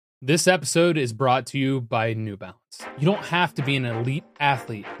This episode is brought to you by New Balance. You don't have to be an elite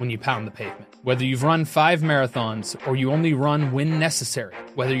athlete when you pound the pavement. Whether you've run 5 marathons or you only run when necessary,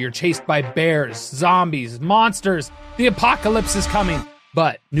 whether you're chased by bears, zombies, monsters, the apocalypse is coming.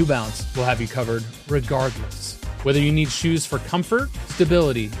 But New Balance will have you covered regardless. Whether you need shoes for comfort,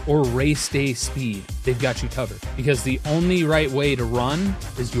 stability, or race day speed, they've got you covered. Because the only right way to run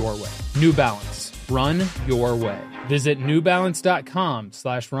is your way. New Balance. Run your way. Visit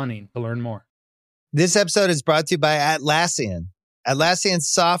newbalance.com/running to learn more. This episode is brought to you by Atlassian. Atlassian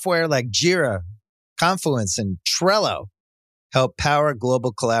software like Jira, Confluence, and Trello help power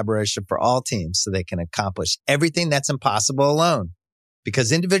global collaboration for all teams so they can accomplish everything that's impossible alone.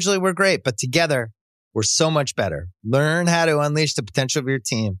 Because individually we're great, but together we're so much better. Learn how to unleash the potential of your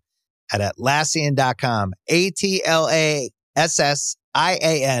team at Atlassian.com.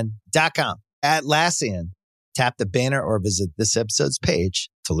 Atlassian.com. Atlassian. Tap the banner or visit this episode's page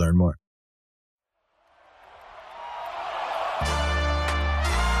to learn more.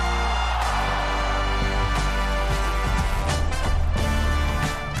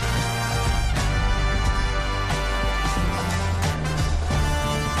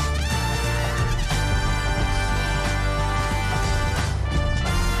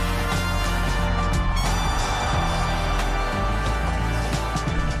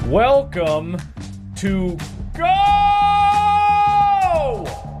 Welcome to Go!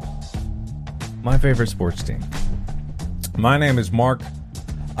 My favorite sports team. My name is Mark.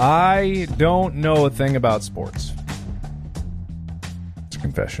 I don't know a thing about sports. It's a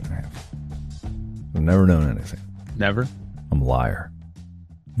confession I have. I've never known anything. Never? I'm a liar.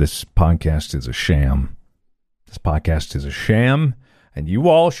 This podcast is a sham. This podcast is a sham. And you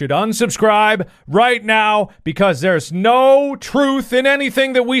all should unsubscribe right now because there's no truth in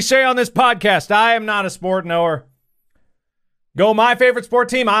anything that we say on this podcast. I am not a sport knower. Go my favorite sport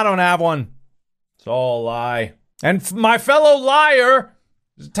team. I don't have one. It's all a lie. And my fellow liar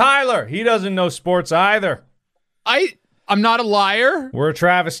is Tyler. He doesn't know sports either. I'm not a liar. We're a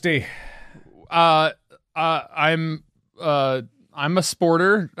travesty. I'm a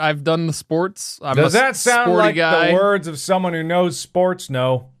sporter. I've done the sports. Does that sound like guy. The words of someone who knows sports?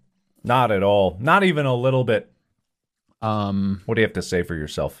 No, not at all. Not even a little bit. What do you have to say for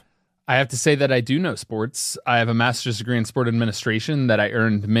yourself? I have to say that I do know sports. I have a master's degree in sport administration that I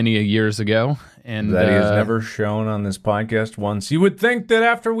earned many years ago. And that he has never shown on this podcast once. You would think that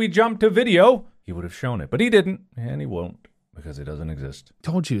after we jumped to video, he would have shown it. But he didn't, and he won't. Because it doesn't exist.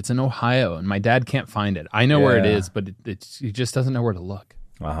 Told you, it's in Ohio, and my dad can't find it. I know where it is, but he just doesn't know where to look.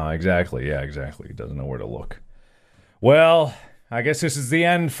 Exactly. Yeah, exactly. He doesn't know where to look. Well, I guess this is the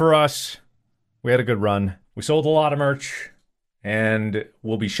end for us. We had a good run. We sold a lot of merch, and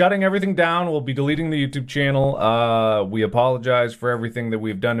we'll be shutting everything down. We'll be deleting the YouTube channel. We apologize for everything that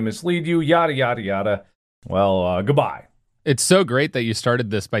we've done to mislead you, yada, yada, yada. Well, goodbye. It's so great that you started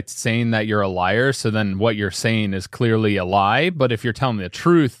this by saying that you're a liar, so then what you're saying is clearly a lie. But if you're telling the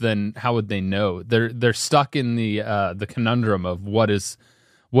truth, then how would they know? They're stuck in the conundrum of what is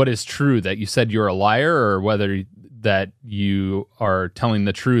true, that you said you're a liar, or whether that you are telling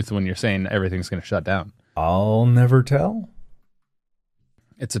the truth when you're saying everything's going to shut down. I'll never tell.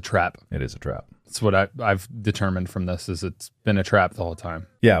 It's a trap. It is a trap. That's what I've determined from this, is it's been a trap the whole time.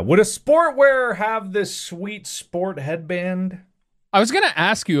 Yeah. Would a sport wearer have this sweet sport headband? I was going to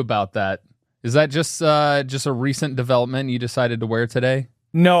ask you about that. Is that just a recent development you decided to wear today?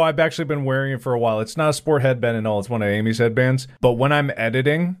 No, I've actually been wearing it for a while. It's not a sport headband at all. It's one of Amy's headbands. But when I'm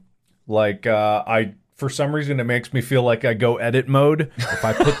editing, for some reason, it makes me feel like I go edit mode. If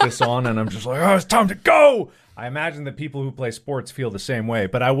I put this on and I'm just like, oh, it's time to go. I imagine that people who play sports feel the same way,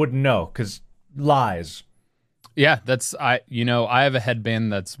 but I wouldn't know because lies. Yeah, I have a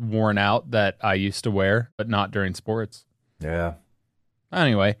headband that's worn out that I used to wear, but not during sports. Yeah.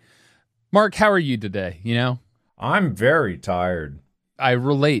 Anyway, Mark, how are you today? I'm very tired. I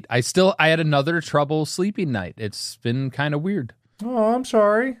relate. I had another trouble sleeping night. It's been kind of weird. Oh, I'm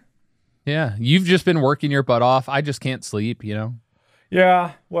sorry. Yeah, you've just been working your butt off. I just can't sleep,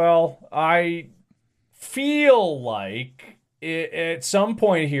 Yeah, well, I feel like at some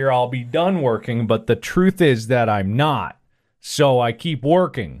point here I'll be done working, but the truth is that I'm not. So I keep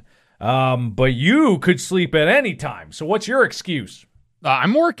working. But you could sleep at any time. So what's your excuse?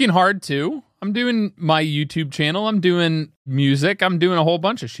 I'm working hard too. I'm doing my YouTube channel. I'm doing music. I'm doing a whole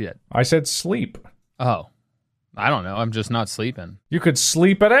bunch of shit. I said sleep. Oh, I don't know. I'm just not sleeping. You could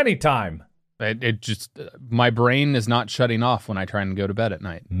sleep at any time. It just, my brain is not shutting off when I try and go to bed at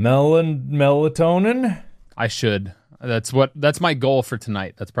night. Melatonin? I should. That's my goal for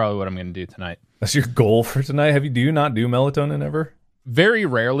tonight. That's probably what I'm going to do tonight. That's your goal for tonight? Do you not do melatonin ever? Very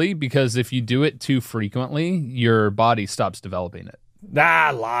rarely, because if you do it too frequently, your body stops developing it.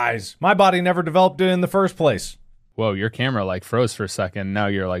 Ah, lies. My body never developed it in the first place. Whoa, your camera like froze for a second. Now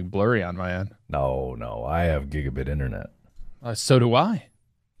you're like blurry on my end. No, I have gigabit internet. So do I.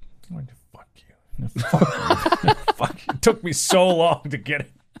 Fuck you. Fuck you. Fuck you. It took me so long to get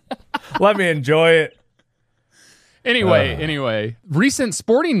it. Let me enjoy it. Anyway, recent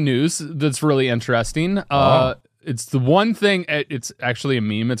sporting news that's really interesting. It's the one thing, it's actually a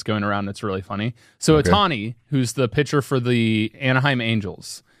meme. It's going around. It's really funny. So Ohtani, who's the pitcher for the Anaheim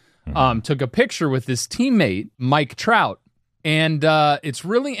Angels, took a picture with his teammate, Mike Trout. And it's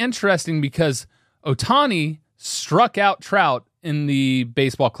really interesting because Ohtani struck out Trout in the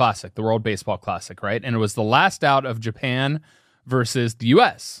baseball classic, the World Baseball Classic, right? And it was the last out of Japan versus the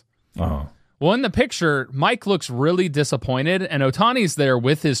U.S. Well, in the picture, Mike looks really disappointed, and Ohtani's there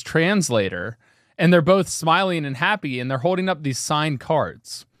with his translator, and they're both smiling and happy, and they're holding up these signed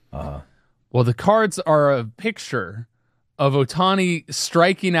cards. Well, the cards are a picture of Ohtani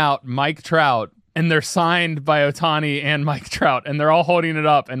striking out Mike Trout, and they're signed by Ohtani and Mike Trout, and they're all holding it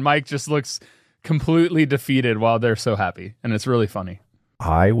up, and Mike just looks completely defeated while they're so happy, and it's really funny.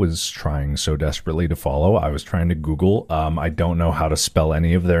 I was trying so desperately to follow. I was trying to Google. I don't know how to spell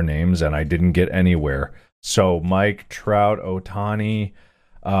any of their names, and I didn't get anywhere. So Mike Trout, Ohtani.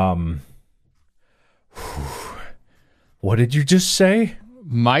 What did you just say?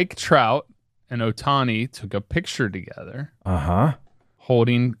 Mike Trout and Ohtani took a picture together.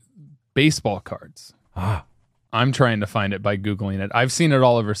 Holding baseball cards. I'm trying to find it by Googling it. I've seen it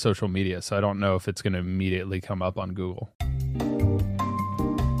all over social media, so I don't know if it's going to immediately come up on Google.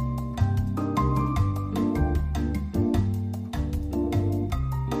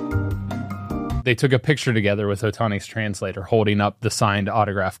 They took a picture together with Ohtani's translator holding up the signed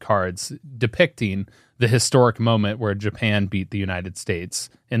autograph cards depicting the historic moment where Japan beat the United States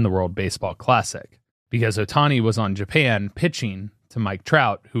in the World Baseball Classic. Because Ohtani was on Japan pitching to Mike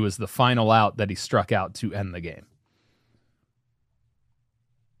Trout, who was the final out that he struck out to end the game.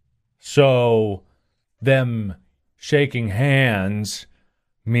 So them shaking hands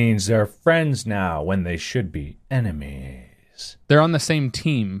means they're friends now when they should be enemies. They're on the same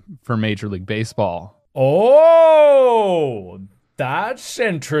team for Major League Baseball. Oh, that's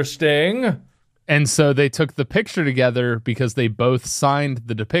interesting. And so they took the picture together because they both signed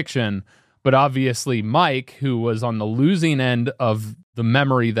the depiction. But obviously Mike, who was on the losing end of the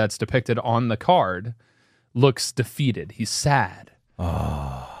memory that's depicted on the card, looks defeated. He's sad.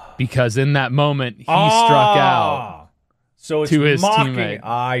 Because in that moment, he struck out. So it's to his mocking. teammate.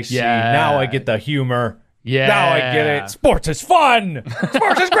 I see. Yeah. Now I get the humor. Yeah. Now I get it. Sports is fun.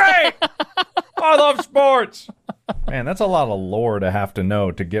 Sports is great. I love sports. Man, that's a lot of lore to have to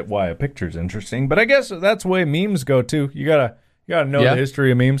know to get why a picture's interesting. But I guess that's the way memes go too. You gotta know the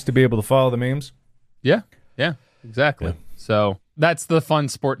history of memes to be able to follow the memes. Yeah, exactly. Yeah. So that's the fun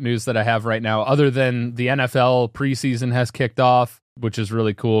sport news that I have right now. Other than the NFL preseason has kicked off, which is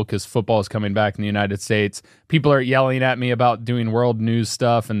really cool because football is coming back in the United States. People are yelling at me about doing world news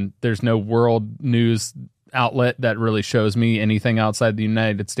stuff, and there's no world news outlet that really shows me anything outside the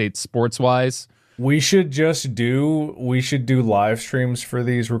United States sports-wise. We should do live streams for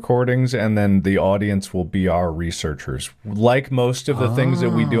these recordings, and then the audience will be our researchers. Like most of the things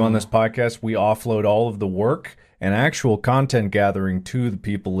that we do on this podcast, we offload all of the work and actual content gathering to the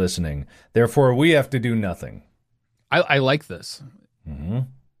people listening. Therefore, we have to do nothing. I like this. Mm-hmm.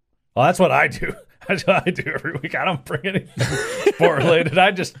 Well, that's what I do. That's what I do every week. I don't bring anything sport related.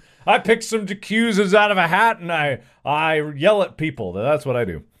 I pick some cues out of a hat and I yell at people. That's what I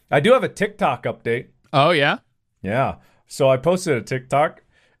do. I do have a TikTok update. Oh yeah? Yeah. So I posted a TikTok,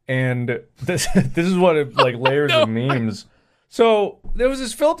 and this is what it like layers of memes. So there was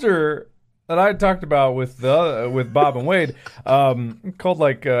this filter that I had talked about with Bob and Wade, called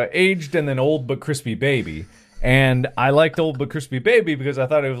like aged and then old but crispy baby. And I liked Old But Crispy Baby because I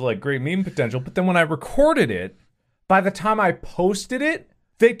thought it was like great meme potential. But then when I recorded it, by the time I posted it,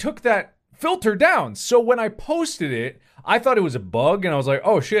 they took that filter down. So when I posted it, I thought it was a bug, and I was like,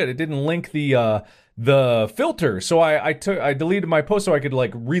 oh shit, it didn't link the filter. So I deleted my post so I could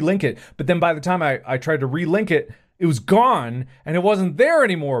like relink it. But then by the time I tried to relink it, it was gone and it wasn't there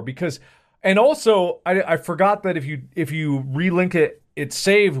anymore and also I forgot that if you relink it, it's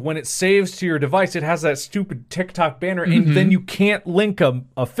saved. When it saves to your device, it has that stupid TikTok banner, and then you can't link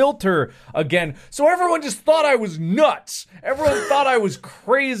a filter again. So everyone just thought I was nuts. Everyone thought I was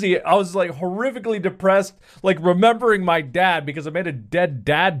crazy. I was like horrifically depressed, like remembering my dad because I made a dead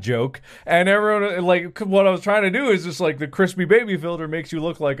dad joke, and everyone like what I was trying to do is just like the crispy baby filter makes you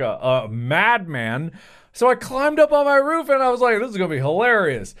look like a madman. So I climbed up on my roof and I was like, this is going to be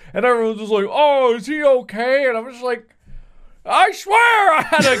hilarious. And everyone was just like, oh, is he okay? And I was just like, I swear I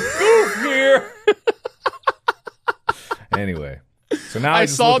had a goof here. Anyway, so now I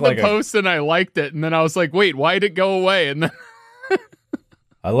saw the post and I liked it. And then I was like, wait, why did it go away? And then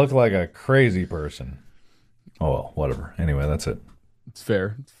I look like a crazy person. Oh, well, whatever. Anyway, that's it. It's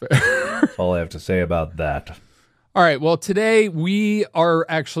fair. That's all I have to say about that. All right. Well, today we are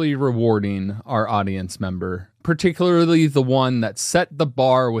actually rewarding our audience member, particularly the one that set the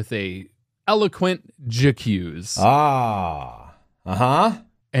bar with a eloquent j'accuse.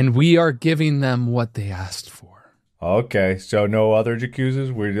 And we are giving them what they asked for. Okay. So no other j'accuses?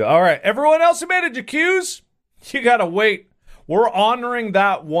 All right. Everyone else who made a j'accuse, you got to wait. We're honoring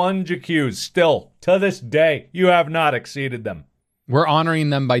that one j'accuse still. To this day, you have not exceeded them. We're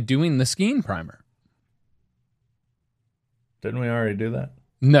honoring them by doing the skiing primer. Didn't we already do that?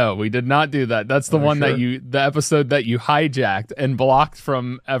 No, we did not do that. That's the one that the episode that you hijacked and blocked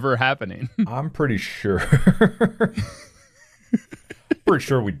from ever happening. I'm pretty sure. Pretty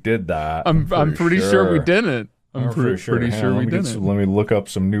sure we did that. I'm pretty sure we didn't. I'm pretty sure we didn't. Let me look up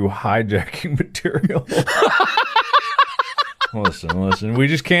some new hijacking material. Listen. We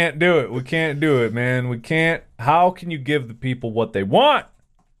just can't do it. We can't do it, man. We can't. How can you give the people what they want?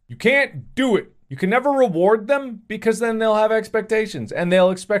 You can't do it. You can never reward them because then they'll have expectations and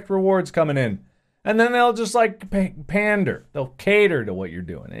they'll expect rewards coming in. And then they'll just like pander. They'll cater to what you're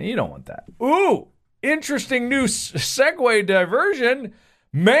doing. And you don't want that. Ooh, interesting new segue diversion.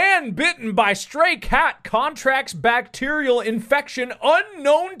 Man bitten by stray cat contracts bacterial infection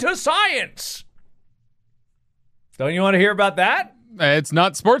unknown to science. Don't you want to hear about that? It's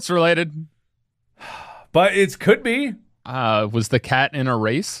not sports related. But it could be. Was the cat in a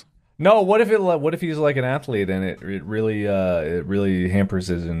race? No, what if he's like an athlete and it really hampers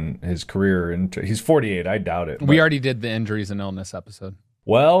his career, and he's 48. I doubt it. We already did the injuries and illness episode.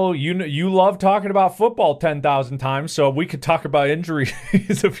 Well, you love talking about football 10,000 times, so we could talk about injuries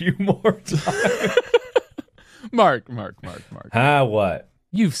a few more times. Mark. What?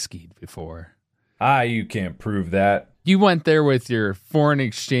 You've skied before. You can't prove that. You went there with your foreign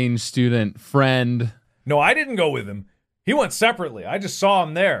exchange student friend. No, I didn't go with him. He went separately. I just saw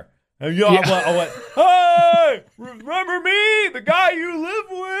him there. I went, hey, remember me, the guy you live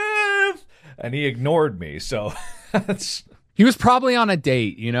with? And he ignored me, so that's... He was probably on a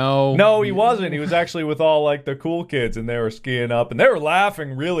date, you know? No, he wasn't. He was actually with all, like, the cool kids, and they were skiing up, and they were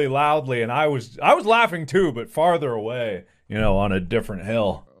laughing really loudly, and I was laughing too, but farther away, on a different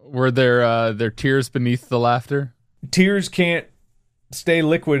hill. Were there tears beneath the laughter? Tears can't stay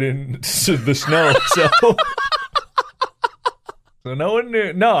liquid in the snow, so... So no one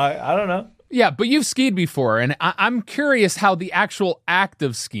knew. No, I don't know. Yeah, but you've skied before, and I'm curious how the actual act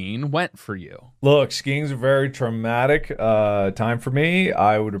of skiing went for you. Look, skiing's a very traumatic time for me.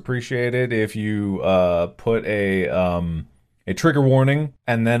 I would appreciate it if you put a trigger warning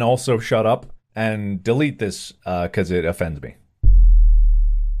and then also shut up and delete this because it offends me.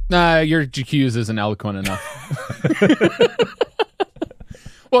 Your j'accuse isn't eloquent enough.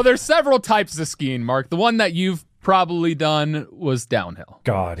 Well, there's several types of skiing, Mark. The one that you've probably done was downhill.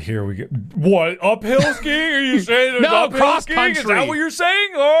 God, here we go. What? Uphill skiing? Are you saying there's no, uphill cross skiing? country. Is that what you're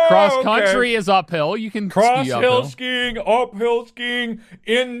saying? Oh, cross country is uphill. You can ski uphill. Skiing, uphill skiing,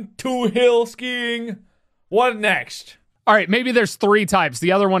 into hill skiing. What next? All right, maybe there's 3 types.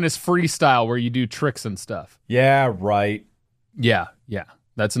 The other one is freestyle, where you do tricks and stuff. Yeah, right. Yeah.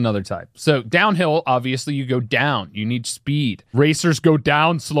 That's another type. So downhill, obviously, you go down. You need speed. Racers go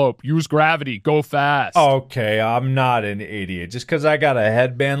down slope. Use gravity. Go fast. Okay, I'm not an idiot. Just because I got a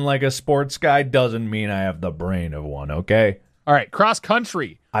headband like a sports guy doesn't mean I have the brain of one, okay? All right, cross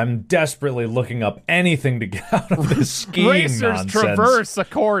country. I'm desperately looking up anything to get out of this skiing Racers nonsense. traverse a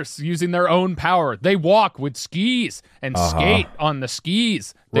course using their own power. They walk with skis and skate on the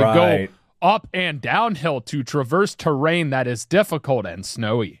skis. They go up and downhill to traverse terrain that is difficult and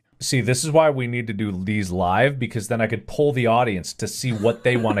snowy. See, this is why we need to do these live, because then I could pull the audience to see what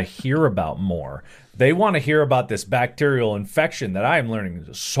they want to hear about more. They want to hear about this bacterial infection that I am learning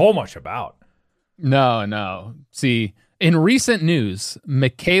so much about. No. See, in recent news,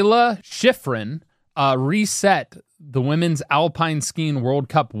 Michaela Schifrin reset the Women's Alpine Skiing World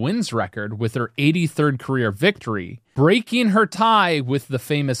Cup wins record with her 83rd career victory, breaking her tie with the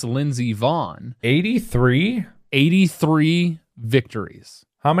famous Lindsey Vonn. 83? 83 victories.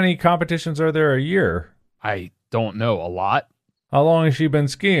 How many competitions are there a year? I don't know. A lot. How long has she been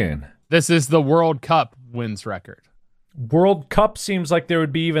skiing? This is the World Cup wins record. World Cup seems like there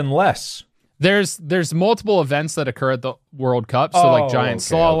would be even less. There's multiple events that occur at the World Cup. So like giant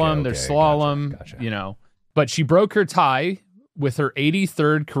slalom, there's slalom, gotcha. But she broke her tie with her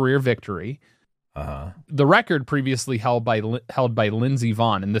 83rd career victory. The record previously held by Lindsey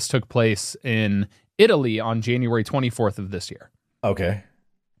Vonn, and this took place in Italy on January 24th of this year. Okay.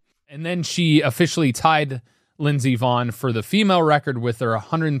 And then she officially tied Lindsey Vonn for the female record with her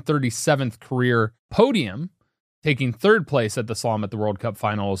 137th career podium, taking third place at the slalom at the World Cup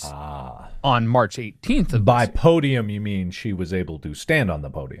Finals on March 18th. By podium, you mean she was able to stand on the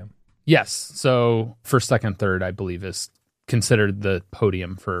podium? Yes. So first, second, third, I believe, is considered the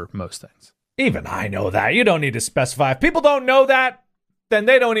podium for most things. Even I know that. You don't need to specify. If people don't know that, then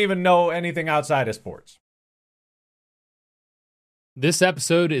they don't even know anything outside of sports. This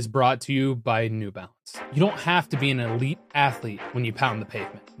episode is brought to you by New Balance. You don't have to be an elite athlete when you pound the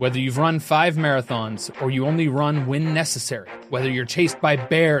pavement. Whether you've run 5 marathons or you only run when necessary. Whether you're chased by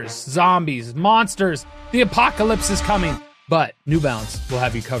bears, zombies, monsters, the apocalypse is coming. But New Balance will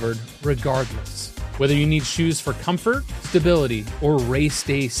have you covered regardless. Whether you need shoes for comfort, stability, or race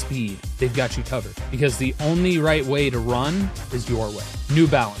day speed, they've got you covered. Because the only right way to run is your way. New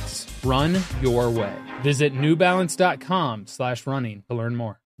Balance. Run your way. Visit newbalance.com/running to learn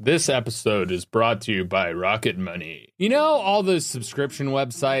more. This episode is brought to you by Rocket Money. You know, all those subscription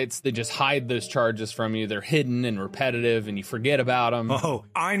websites, they just hide those charges from you. They're hidden and repetitive, and you forget about them. Oh,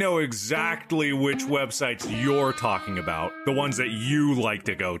 I know exactly which websites you're talking about. The ones that you like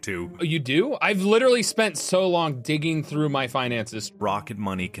to go to. Oh, you do? I've literally spent so long digging through my finances. Rocket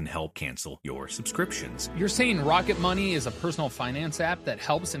Money can help cancel your subscriptions. You're saying Rocket Money is a personal finance app that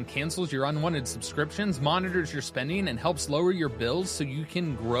helps and cancels your unwanted subscriptions, monitors your spending, and helps lower your bills so you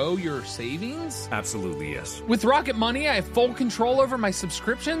can grow your savings? Absolutely, yes. With Rocket Money, I have full control over my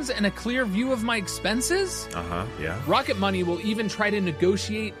subscriptions and a clear view of my expenses? Yeah. Rocket Money will even try to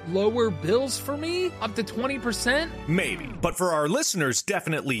negotiate lower bills for me, up to 20%? Maybe. But for our listeners,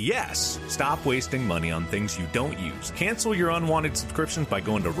 definitely yes. Stop wasting money on things you don't use. Cancel your unwanted subscriptions by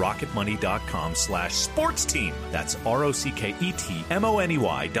going to rocketmoney.com/sportsteam. That's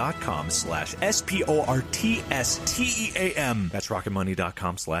ROCKETMONEY.com/SPORTSTEAM. That's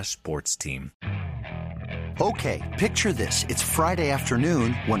rocketmoney.com/sportsteam. Okay, picture this. It's Friday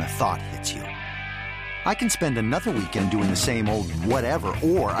afternoon when a thought hits you. I can spend another weekend doing the same old whatever,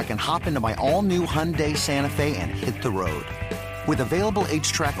 or I can hop into my all-new Hyundai Santa Fe and hit the road. With available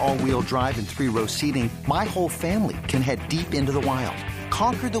H-Track all-wheel drive and 3-row seating, my whole family can head deep into the wild.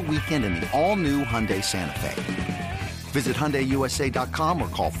 Conquer the weekend in the all-new Hyundai Santa Fe. Visit HyundaiUSA.com or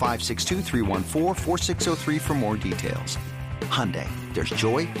call 562-314-4603 for more details. Hyundai, there's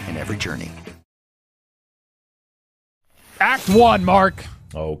joy in every journey. Act 1, Mark.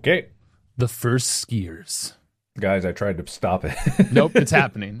 Okay. The first skiers. Guys, I tried to stop it. Nope, it's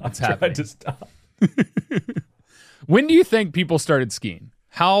happening. It's happening. I tried to stop. When do you think people started skiing?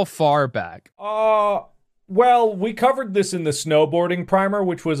 How far back? Well, we covered this in the snowboarding primer,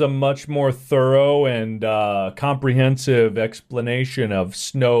 which was a much more thorough and comprehensive explanation of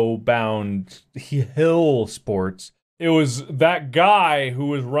snowbound hill sports. It was that guy who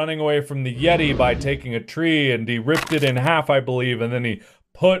was running away from the Yeti by taking a tree, and he ripped it in half, I believe, and then he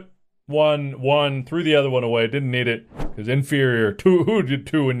put one, threw the other one away, didn't need it, because inferior. Who did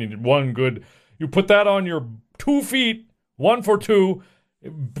 2 and you did 1 good. You put that on your 2 feet, 1 for 2,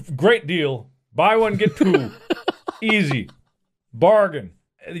 great deal. Buy 1, get 2. Easy. Bargain.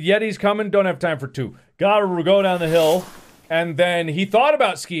 The Yeti's coming, don't have time for 2. Gotta go down the hill. And then he thought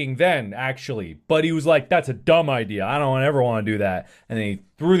about skiing then, actually. But he was like, that's a dumb idea. I don't ever want to do that. And then he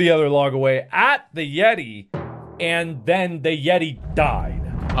threw the other log away at the Yeti. And then the Yeti died.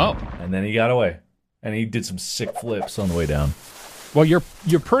 Oh. And then he got away. And he did some sick flips on the way down. Well, you're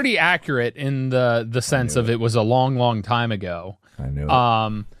pretty accurate in the sense of it was a long, long time ago. I knew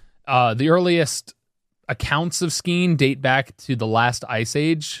it. The earliest accounts of skiing date back to the last ice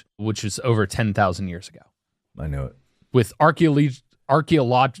age, which is over 10,000 years ago. I knew it. With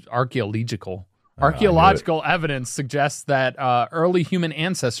archaeological evidence suggests that early human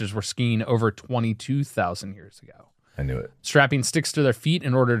ancestors were skiing over 22,000 years ago. I knew it. Strapping sticks to their feet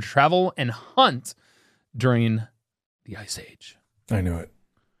in order to travel and hunt during the Ice Age. I knew it.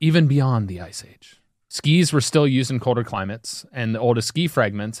 Even beyond the Ice Age. Skis were still used in colder climates, and the oldest ski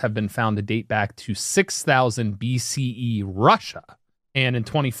fragments have been found to date back to 6,000 BCE Russia. And in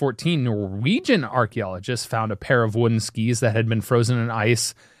 2014, Norwegian archaeologists found a pair of wooden skis that had been frozen in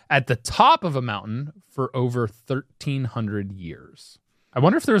ice at the top of a mountain for over 1,300 years. I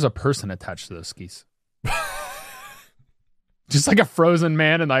wonder if there was a person attached to those skis. Just like a frozen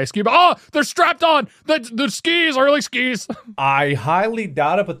man in the ice cube. Oh, they're strapped on. The skis, early skis. I highly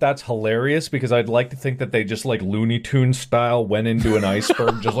doubt it, but that's hilarious because I'd like to think that they just like Looney Tunes style went into an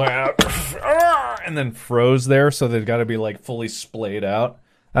iceberg just like and then froze there, so they've got to be like fully splayed out.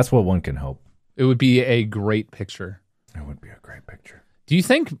 That's what one can hope. It would be a great picture. It would be a great picture. Do you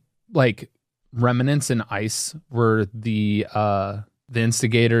think like remnants in ice were the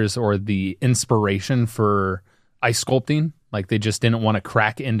instigators or the inspiration for ice sculpting? Like they just didn't want to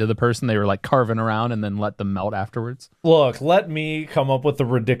crack into the person. They were like carving around and then let them melt afterwards. Look, let me come up with the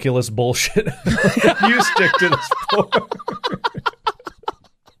ridiculous bullshit. You stick to the sport.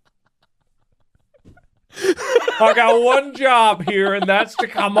 I got one job here, and that's to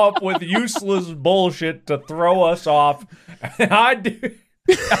come up with useless bullshit to throw us off. And I do.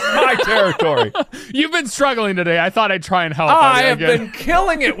 My territory. You've been struggling today. I thought I'd try and help. I have been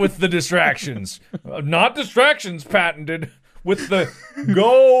killing it with the distractions. Not distractions patented. With the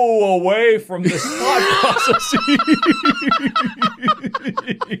go away from this thought processes.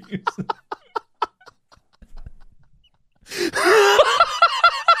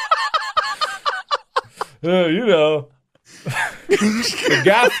 You know, the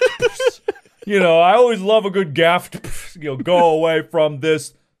gaff. You know, I always love a good gaff. You know, go away from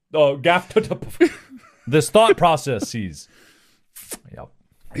this gaff. This thought processes. Yep.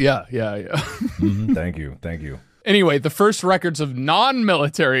 Yeah. Mm-hmm. Thank you. Anyway, the first records of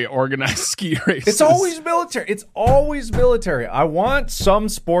non-military organized ski races. It's always military. I want some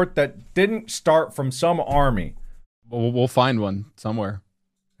sport that didn't start from some army. We'll find one somewhere.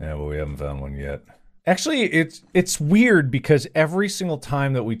 Yeah, but we haven't found one yet. Actually, it's weird because every single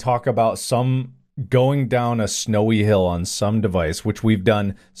time that we talk about some going down a snowy hill on some device, which we've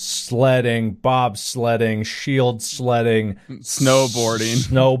done sledding, bobsledding, shield sledding,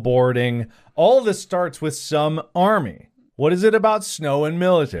 snowboarding, all this starts with some army. What is it about snow and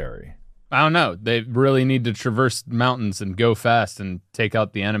military? I don't know. They really need to traverse mountains and go fast and take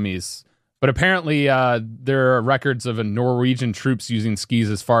out the enemies. But apparently there are records of Norwegian troops using skis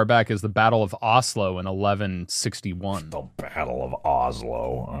as far back as the Battle of Oslo in 1161. The Battle of Oslo.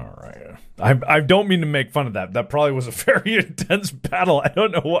 All right. I don't mean to make fun of that. That probably was a very intense battle. I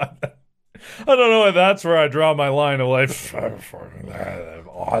don't know why that's where I draw my line of like,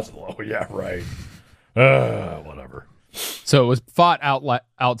 Oslo. Yeah, right. Whatever. So it was fought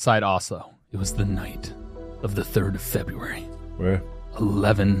outside Oslo. It was the night of the 3rd of February. Where?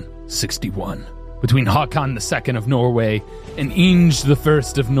 1161, between Håkon II of Norway and Inge I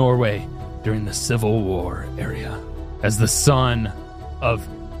of Norway during the Civil War area. As the son of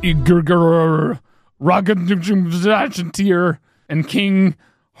Igurgur Ragnarur and King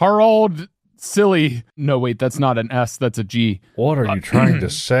Harald Silly. No, wait, that's not an S, that's a G. What are you trying to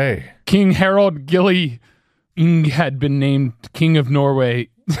say? King Harald Gilli Ing had been named King of Norway.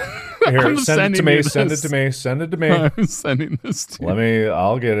 Here, send it to me. I'm sending this to you.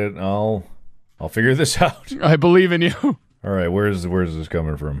 I'll get it. I'll figure this out. I believe in you. All right, where's this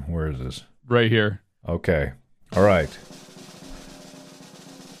coming from? Where is this? Right here. Okay. All right.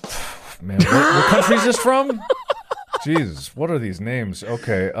 Man, what country is this from? Jesus, what are these names?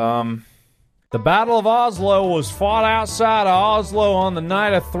 Okay, the Battle of Oslo was fought outside of Oslo on the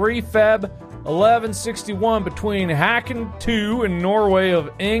night of 3 Feb. 1161 between Håkon II and Norway of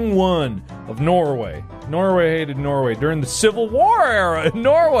Ing I of Norway. Norway hated Norway during the Civil War era in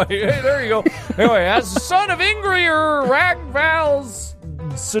Norway. Hey, there you go. Anyway, as the son of Ingrid Ragnvald's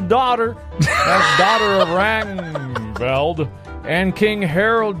daughter, as daughter of Ragnvald, and King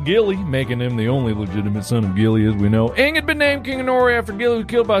Harald Gilli, making him the only legitimate son of Gilli as we know. Ing had been named King of Norway after Gilli was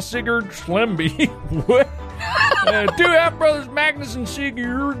killed by Sigurd Slemby. What? 2 half-brothers, Magnus and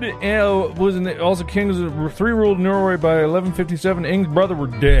Sigurd, was also kings of 3 ruled Norway by 1157. Ing's brother were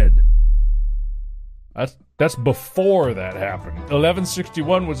dead. That's before that happened.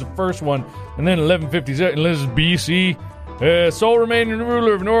 1161 was the first one, and then 1157, this is BC. Sole remaining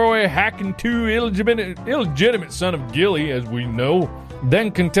ruler of Norway, Håkon II, illegitimate son of Gilli, as we know, then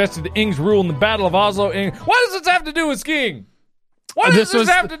contested Ing's rule in the Battle of Oslo. What does this have to do with skiing? What does this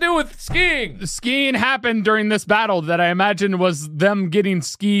have to do with skiing? Skiing happened during this battle that I imagine was them getting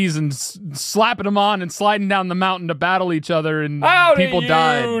skis and slapping them on and sliding down the mountain to battle each other, and people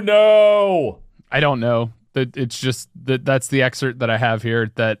died. How do you know? I don't know. It's just that's the excerpt that I have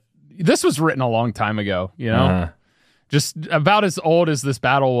here. That this was written a long time ago, you know? Just about as old as this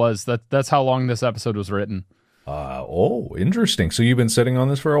battle was. That's how long this episode was written. Interesting. So you've been sitting on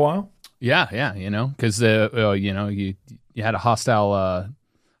this for a while? Yeah, you know, because you had a hostile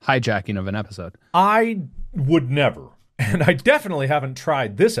hijacking of an episode. I would never, and I definitely haven't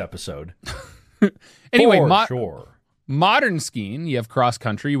tried this episode. Anyway, sure. Modern skiing, you have cross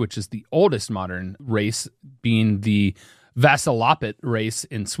country, which is the oldest modern race, being the Vasaloppet race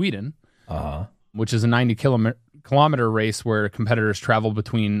in Sweden, which is a 90-kilometer race where competitors travel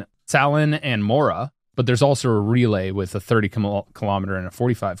between Salin and Mora. But there's also a relay with a 30-kilometer and a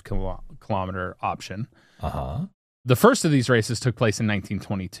 45-kilometer option. The first of these races took place in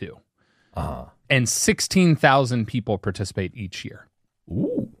 1922. And 16,000 people participate each year.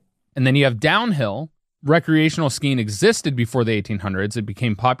 Ooh. And then you have downhill. Recreational skiing existed before the 1800s. It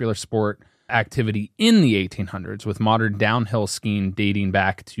became popular sport activity in the 1800s, with modern downhill skiing dating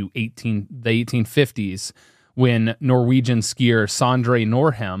back to the 1850s, when Norwegian skier Sondre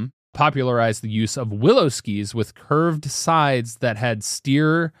Norheim popularized the use of willow skis with curved sides that had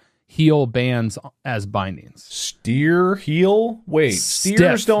steer heel bands as bindings. Steer heel? Wait,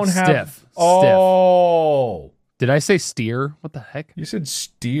 steers don't have... Stiff. Oh. Did I say steer? What the heck? You said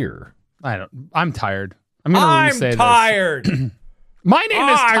steer. I'm tired. I'm going to re-say tired. this. My name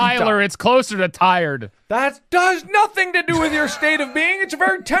is Tyler. It's closer to tired. That does nothing to do with your state of being. It's a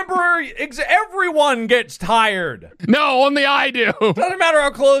very temporary... Everyone gets tired. No, only I do. Doesn't matter how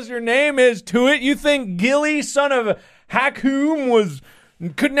close your name is to it. You think Gilly, son of Hakum,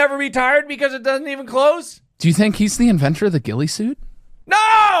 could never be tired because it doesn't even close? Do you think he's the inventor of the ghillie suit?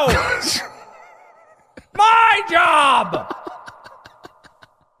 No! My job!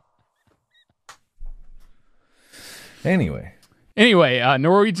 Anyway,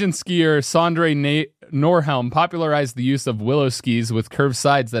 Norwegian skier Sondre Norheim popularized the use of willow skis with curved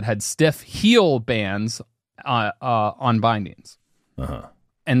sides that had stiff heel bands on bindings.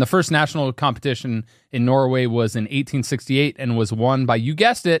 And the first national competition in Norway was in 1868 and was won by, you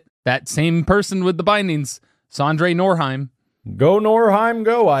guessed it, that same person with the bindings, Sondre Norheim. Go Norheim,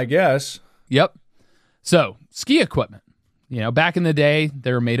 go, I guess. Yep. So, ski equipment. Back in the day,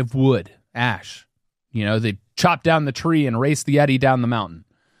 they were made of wood, ash. They chopped down the tree and raced the eddy down the mountain.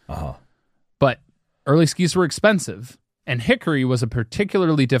 But early skis were expensive, and hickory was a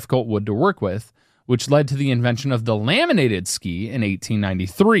particularly difficult wood to work with, which led to the invention of the laminated ski in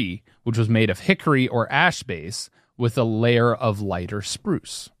 1893, which was made of hickory or ash base with a layer of lighter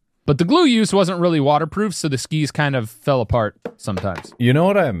spruce. But the glue use wasn't really waterproof, so the skis kind of fell apart sometimes. You know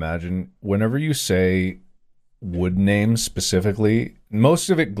what I imagine? Whenever you say wood names specifically,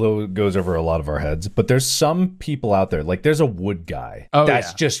 most of it goes over a lot of our heads, but there's some people out there, like there's a wood guy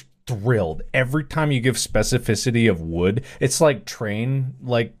that's just thrilled every time you give specificity of wood. It's like train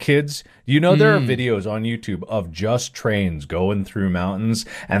kids. There are videos on YouTube of just trains going through mountains,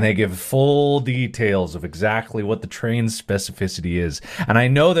 and they give full details of exactly what the train's specificity is. And I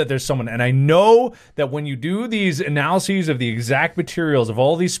know that there's someone, and I know that when you do these analyses of the exact materials of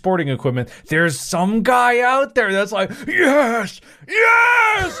all these sporting equipment, there's some guy out there that's like, yes,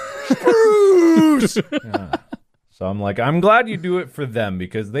 spruce. Yeah. So I'm like, I'm glad you do it for them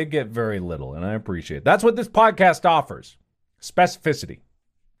because they get very little, and I appreciate it. That's what this podcast offers. Specificity.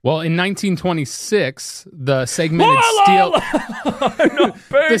 Well, in 1926, the segmented steel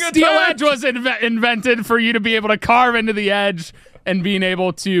edge was invented for you to be able to carve into the edge and being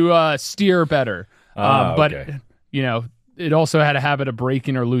able to steer better. But it also had a habit of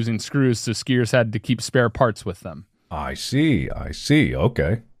breaking or losing screws, so skiers had to keep spare parts with them. I see.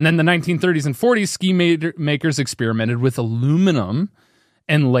 Okay. And then the 1930s and 40s, ski makers experimented with aluminum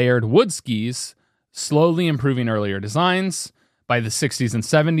and layered wood skis, slowly improving earlier designs. By the 60s and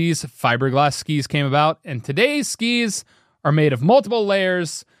 70s, fiberglass skis came about, and today's skis are made of multiple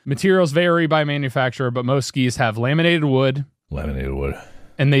layers. Materials vary by manufacturer, but most skis have laminated wood.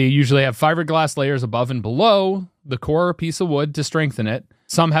 And they usually have fiberglass layers above and below the core piece of wood to strengthen it.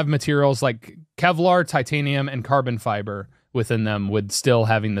 Some have materials like Kevlar, titanium, and carbon fiber within them, with still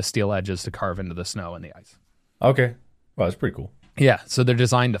having the steel edges to carve into the snow and the ice. Okay. Well, that's pretty cool. Yeah, so they're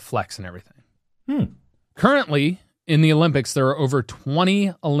designed to flex and everything. Currently, in the Olympics, there are over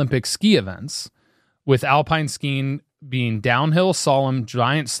 20 Olympic ski events, with alpine skiing being downhill, slalom,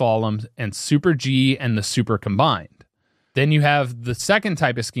 giant slalom, and super G and the super combined. Then you have the second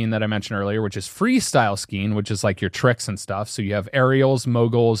type of skiing that I mentioned earlier, which is freestyle skiing, which is like your tricks and stuff. So you have aerials,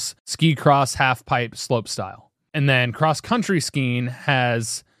 moguls, ski cross, half pipe, slope style. And then cross country skiing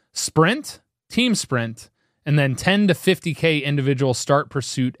has sprint, team sprint, and then 10 to 50K individual start,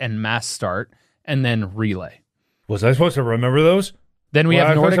 pursuit, and mass start, and then relay. Was I supposed to remember those? Then we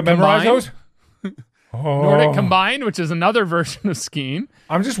have Nordic Combined. Those? Nordic Combined, which is another version of skiing.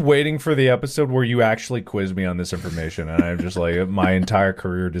 I'm just waiting for the episode where you actually quiz me on this information, and I'm just like, my entire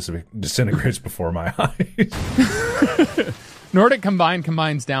career disintegrates before my eyes. Nordic Combined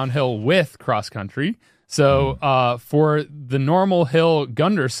combines downhill with cross country. So for the normal hill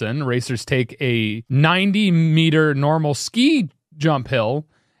Gunderson, racers take a 90-meter normal ski jump hill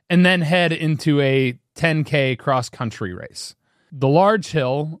and then head into a 10K cross-country race. The large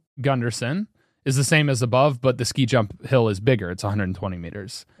hill Gunderson is the same as above, but the ski jump hill is bigger. It's 120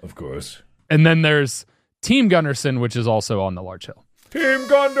 meters. Of course. And then there's Team Gunderson, which is also on the large hill. Team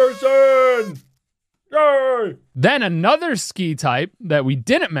Gunderson! Yay! Then another ski type that we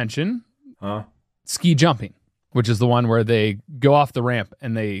didn't mention, ski jumping, which is the one where they go off the ramp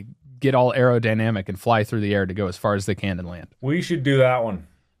and they get all aerodynamic and fly through the air to go as far as they can and land. We should do that one.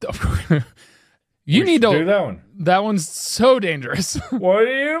 You need to do that one. That one's so dangerous. What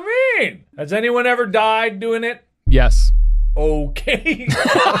do you mean? Has anyone ever died doing it? Yes. Okay.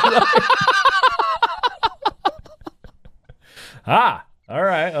 All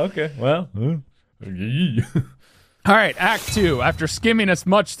right. Okay. Well. All right, Act 2, after skimming as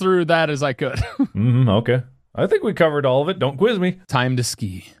much through that as I could. Okay. I think we covered all of it. Don't quiz me. Time to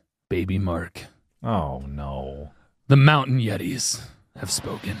ski, baby Mark. Oh, no. The mountain yetis have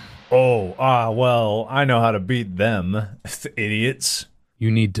spoken. Oh, well, I know how to beat them, idiots.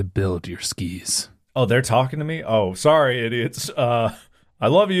 You need to build your skis. Oh, they're talking to me? Oh, sorry, idiots. I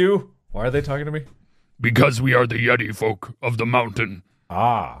love you. Why are they talking to me? Because we are the Yeti folk of the mountain.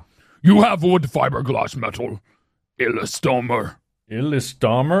 Ah. You have wood, fiberglass, metal, elastomer.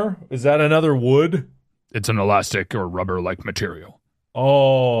 Elastomer? Is that another wood? It's an elastic or rubber-like material.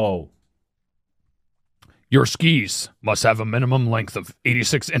 Oh. Your skis must have a minimum length of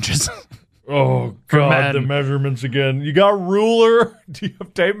 86 inches. Oh, For God, men. the measurements again. You got a ruler? Do you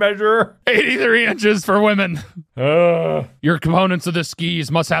have tape measure? 83 inches for women. Your components of the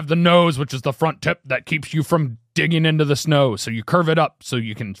skis must have the nose, which is the front tip that keeps you from digging into the snow. So you curve it up so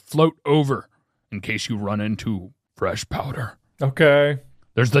you can float over in case you run into fresh powder. Okay.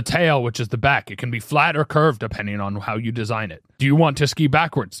 There's the tail, which is the back. It can be flat or curved depending on how you design it. Do you want to ski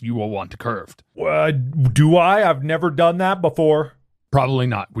backwards? You will want it curved. Do I? I've never done that before. Probably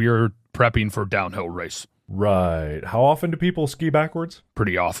not. We are prepping for downhill race. Right. How often do people ski backwards?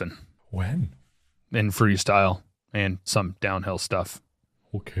 Pretty often. When? In freestyle and some downhill stuff.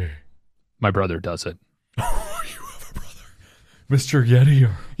 Okay. My brother does it. You have a brother. Mr. Yeti?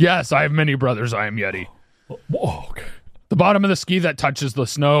 Yes, I have many brothers. I am Yeti. Whoa, okay. The bottom of the ski that touches the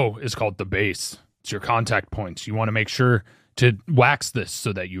snow is called the base. It's your contact points. You want to make sure to wax this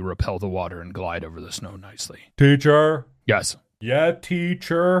so that you repel the water and glide over the snow nicely. Teacher? Yes. Yeah,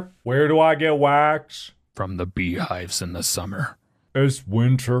 teacher. Where do I get wax? From the beehives in the summer. It's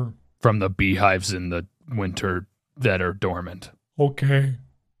winter. From the beehives in the winter that are dormant. Okay.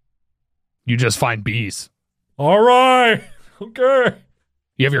 You just find bees. All right. Okay.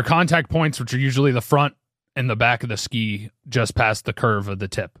 You have your contact points, which are usually the front and the back of the ski, just past the curve of the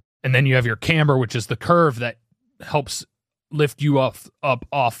tip. And then you have your camber, which is the curve that helps lift you up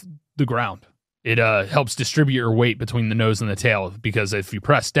off the ground. It helps distribute your weight between the nose and the tail, because if you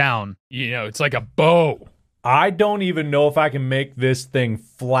press down, it's like a bow. I don't even know if I can make this thing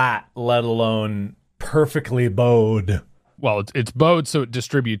flat, let alone perfectly bowed. Well, it's bowed so it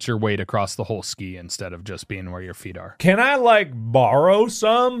distributes your weight across the whole ski instead of just being where your feet are. Can I, borrow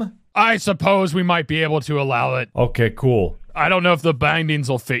some? I suppose we might be able to allow it. Okay, cool. I don't know if the bindings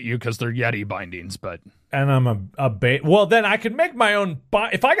will fit you because they're Yeti bindings, but... And I'm well, then I could make my own...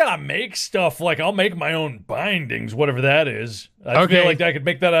 If I gotta make stuff, I'll make my own bindings, whatever that is. I feel like I could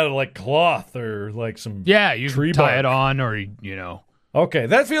make that out of, cloth or, some Yeah, you tree tie bark. it on or, Okay,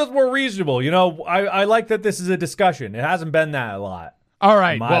 that feels more reasonable. I like that this is a discussion. It hasn't been that a lot All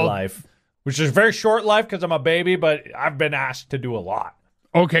right, in my life, which is a very short life because I'm a baby, but I've been asked to do a lot.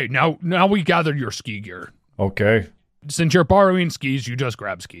 Okay, now we gathered your ski gear. Okay. Since you're borrowing skis, you just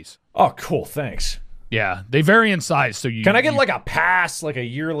grab skis. Oh, cool. Thanks. Yeah, they vary in size, so you... Can I get, a pass, a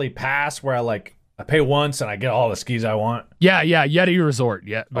yearly pass where I pay once and I get all the skis I want? Yeah, Yeti Resort,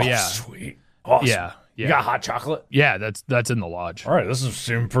 yeah. But Oh, sweet. Awesome. Yeah. You got hot chocolate? Yeah, that's in the lodge. All right, this is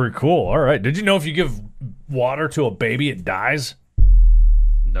seeming pretty cool. All right. Did you know if you give water to a baby, it dies?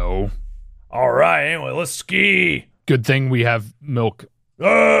 No. All right, anyway, let's ski. Good thing we have milk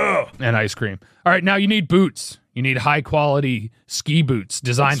and ice cream. All right, now you need boots. You need high-quality ski boots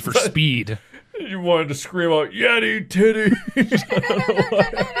designed for speed. You wanted to scream out, Yeti titties. I don't know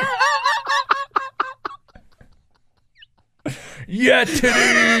why. Yeti.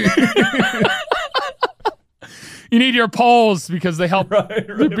 You need your poles because they help. Right.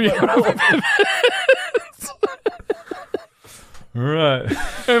 Right.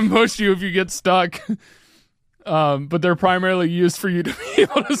 And push you if you get stuck. But they're primarily used for you to be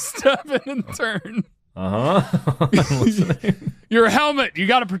able to step in and turn. I'm listening. Your helmet, you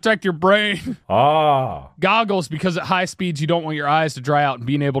got to protect your brain. Ah. Goggles, because at high speeds, you don't want your eyes to dry out, and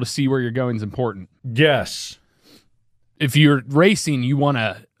being able to see where you're going is important. Yes. If you're racing, you want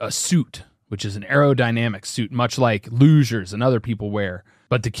a suit, which is an aerodynamic suit, much like lugers and other people wear.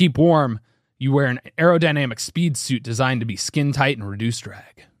 But to keep warm, you wear an aerodynamic speed suit designed to be skin tight and reduce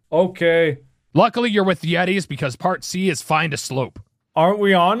drag. Okay. Luckily, you're with Yetis because part C is find a slope. Aren't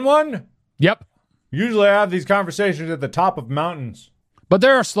we on one? Yep. Usually I have these conversations at the top of mountains. But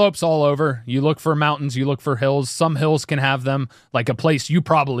there are slopes all over. You look for mountains, you look for hills. Some hills can have them, like a place you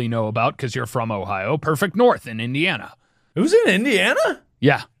probably know about because you're from Ohio, Perfect North in Indiana. It was in Indiana?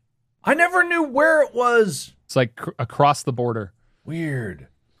 Yeah. I never knew where it was. It's like across the border. Weird.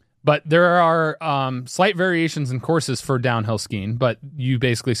 But there are slight variations in courses for downhill skiing, but you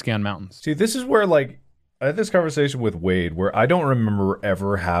basically ski on mountains. See, this is where, like, I had this conversation with Wade where I don't remember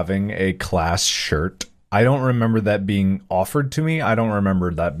ever having a class shirt. I don't remember that being offered to me. I don't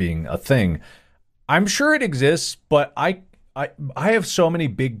remember that being a thing. I'm sure it exists, but I have so many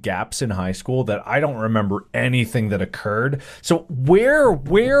big gaps in high school that I don't remember anything that occurred. So where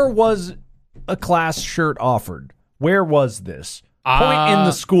was a class shirt offered? Where was this? Point in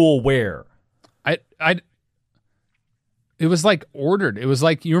the school where? It was like ordered. It was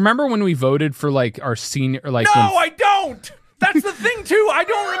like, you remember when we voted for like our senior, like No, I don't. That's the thing too. I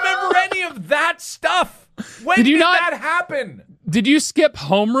don't remember any of that stuff. When did that happen? Did you skip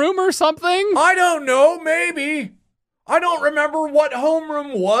homeroom or something? I don't know. Maybe. I don't remember what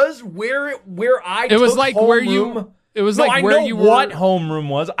homeroom was. Where I. It was took like homeroom. where you. It was like I where know you what were. homeroom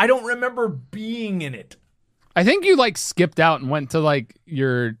was. I don't remember being in it. I think you like skipped out and went to like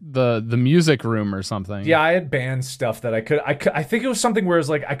the music room or something. Yeah, I had band stuff that I could. I think it was something where it was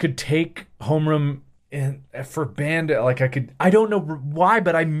like I could take homeroom in for band. Like I could. I don't know why,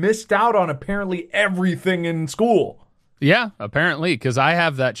 but I missed out on apparently everything in school. Yeah, apparently, because I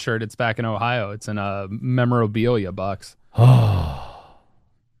have that shirt. It's back in Ohio. It's in a memorabilia box. I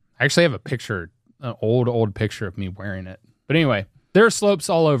actually have a picture, an old picture of me wearing it. But anyway, there are slopes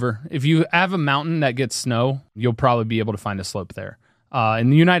all over. If you have a mountain that gets snow, you'll probably be able to find a slope there. In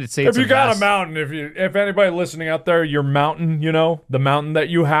the United States, If you got a mountain, if anybody listening out there, your mountain, the mountain that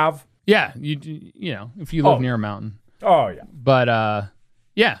you have. Yeah, you know, if you live near a mountain. Oh yeah. But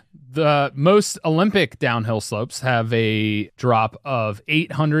yeah, the most Olympic downhill slopes have a drop of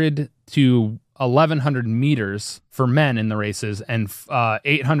 800 to 1,100 meters for men in the races, and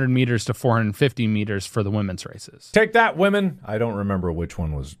 800 meters to 450 meters for the women's races. Take that, women. I don't remember which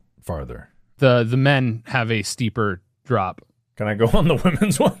one was farther. The men have a steeper drop. Can I go on the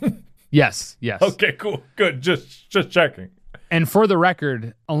women's one? Yes. Okay, cool. Good. Just checking. And for the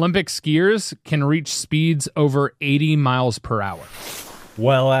record, Olympic skiers can reach speeds over 80 miles per hour.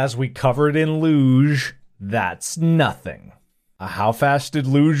 Well, as we covered in luge, that's nothing. How fast did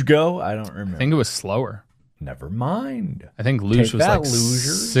luge go? I don't remember. I think it was slower. Never mind. I think luge Take was that, like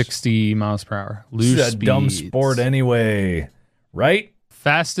losers. 60 miles per hour. Luge It's a dumb speeds. sport anyway, right?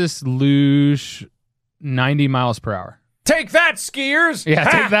 Fastest luge, 90 miles per hour. Take that, skiers! Yeah,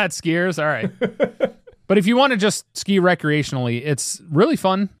 Ha! take that, skiers. All right. But if you want to just ski recreationally, it's really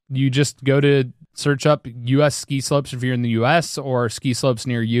fun. You just go to search up U.S. ski slopes if you're in the U.S. or ski slopes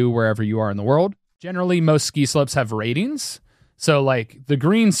near you wherever you are in the world. Generally, most ski slopes have ratings. So like the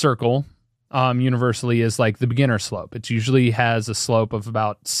green circle universally is like the beginner slope. It usually has a slope of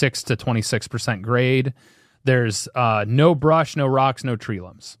about 6 to 26% grade. There's no brush, no rocks, no tree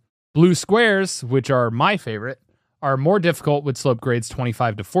limbs. Blue squares, which are my favorite, are more difficult with slope grades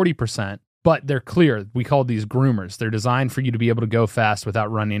 25 to 40%, but they're clear. We call these groomers. They're designed for you to be able to go fast without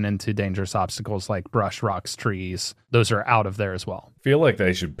running into dangerous obstacles like brush, rocks, trees. Those are out of there as well. Feel like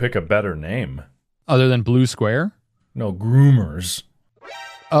they should pick a better name. Other than blue square? No, groomers.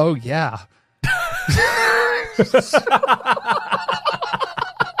 Oh, yeah.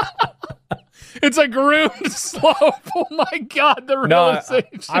 It's a groomed slope. Oh, my God, the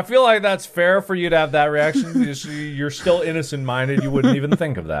realization. I feel like that's fair for you to have that reaction. You're still innocent-minded. You wouldn't even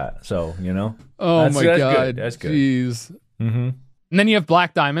think of that. So, Oh, that's my God. God. That's good. Jeez. Mm-hmm. And then you have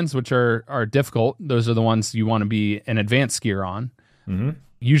black diamonds, which are difficult. Those are the ones you want to be an advanced skier on. Mm-hmm.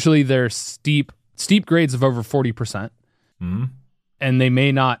 Usually they're steep grades of over 40%. Mm-hmm. And they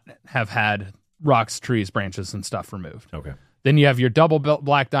may not have had rocks, trees, branches, and stuff removed. Okay. Then you have your double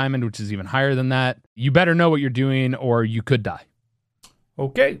black diamond, which is even higher than that. You better know what you're doing or you could die.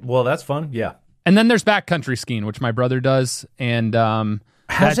 Okay. Well, that's fun. Yeah. And then there's backcountry skiing, which my brother does. And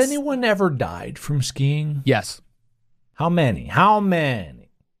has anyone ever died from skiing? Yes. How many? How many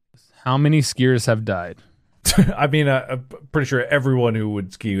skiers have died? I mean, I'm pretty sure everyone who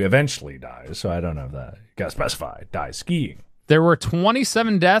would ski eventually dies, so I don't know if that. You gotta specify, dies skiing. There were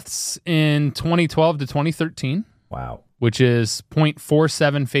 27 deaths in 2012 to 2013. Wow. Which is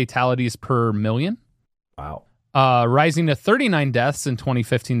 0.47 fatalities per million. Wow. Rising to 39 deaths in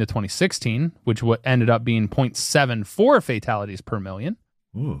 2015 to 2016, which ended up being 0.74 fatalities per million.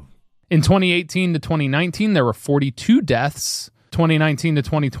 Ooh. In 2018 to 2019, there were 42 deaths. 2019 to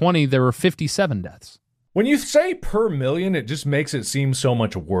 2020, there were 57 deaths. When you say per million, it just makes it seem so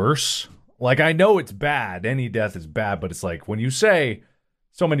much worse. Like, I know it's bad. Any death is bad, but it's like when you say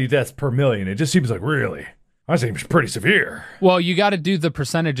so many deaths per million, it just seems like, really? That seems pretty severe. Well, you got to do the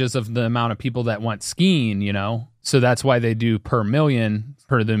percentages of the amount of people that went skiing, you know? So that's why they do per million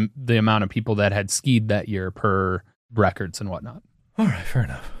per the amount of people that had skied that year per records and whatnot. All right, fair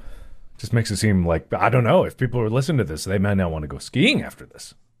enough. Just makes it seem like, I don't know, if people are listening to this, they might not want to go skiing after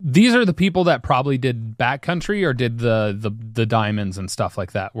this. These are the people that probably did backcountry or did the diamonds and stuff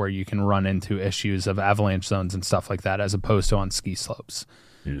like that, where you can run into issues of avalanche zones and stuff like that, as opposed to on ski slopes.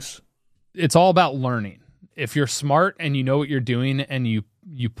 Yes. It's all about learning. If you're smart and you know what you're doing and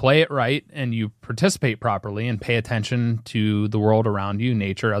you play it right and you participate properly and pay attention to the world around you,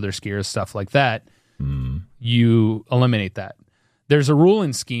 nature, other skiers, stuff like that, you eliminate that. There's a rule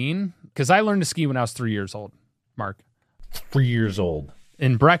in skiing, because I learned to ski when I was 3 years old, Mark. 3 years old.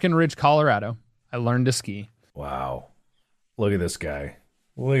 In Breckenridge, Colorado, I learned to ski. Wow. Look at this guy.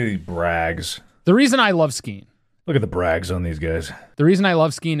 Look at these brags. The reason I love skiing. Look at the brags on these guys. The reason I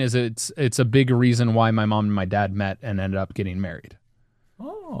love skiing is it's a big reason why my mom and my dad met and ended up getting married.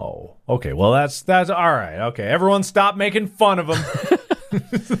 Oh, okay. Well, that's all right. Okay, everyone stop making fun of them.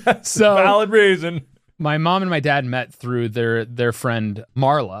 That's a valid reason. My mom and my dad met through their friend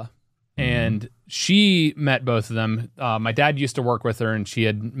Marla, and she met both of them. My dad used to work with her, and she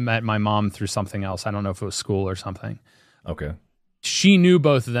had met my mom through something else. I don't know if it was school or something. Okay. She knew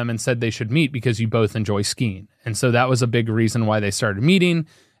both of them and said they should meet because you both enjoy skiing. And so that was a big reason why they started meeting.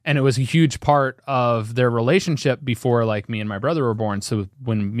 And it was a huge part of their relationship before, like, me and my brother were born. So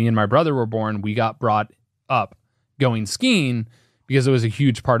when me and my brother were born, we got brought up going skiing because it was a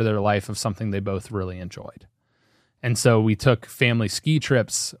huge part of their life of something they both really enjoyed. And so we took family ski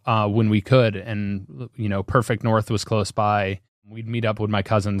trips when we could. And, you know, Perfect North was close by. We'd meet up with my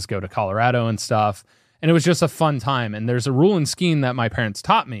cousins, go to Colorado and stuff. And it was just a fun time. And there's a rule in skiing that my parents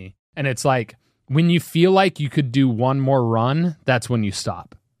taught me. And it's like, when you feel like you could do one more run, that's when you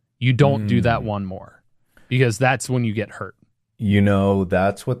stop. You don't do that one more, because that's when you get hurt. You know,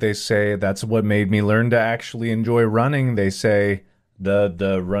 that's what they say. That's what made me learn to actually enjoy running. They say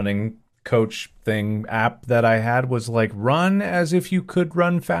the running coach thing app that I had was like, run as if you could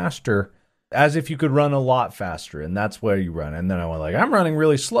run faster, as if you could run a lot faster. And that's where you run. And then I went like, I'm running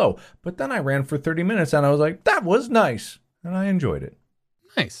really slow. But then I ran for 30 minutes and I was like, that was nice. And I enjoyed it.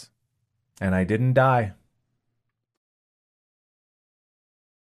 Nice. And I didn't die.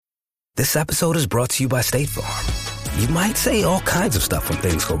 This episode is brought to you by State Farm. You might say all kinds of stuff when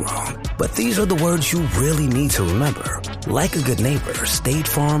things go wrong, but these are the words you really need to remember. Like a good neighbor, State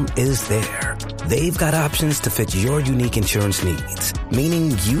Farm is there. They've got options to fit your unique insurance needs,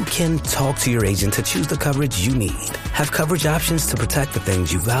 meaning you can talk to your agent to choose the coverage you need. Have coverage options to protect the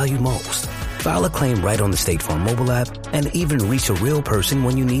things you value most. File a claim right on the State Farm mobile app and even reach a real person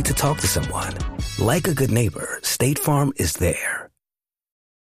when you need to talk to someone. Like a good neighbor, State Farm is there.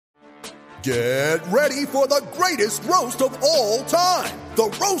 Get ready for the greatest roast of all time.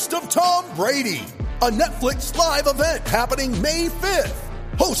 The Roast of Tom Brady. A Netflix live event happening May 5th.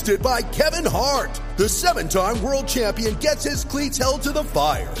 Hosted by Kevin Hart. The 7-time world champion gets his cleats held to the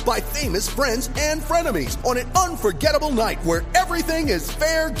fire by famous friends and frenemies on an unforgettable night where everything is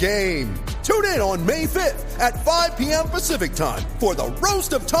fair game. Tune in on May 5th at 5 p.m. Pacific time for the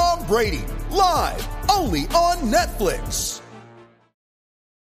Roast of Tom Brady. Live only on Netflix.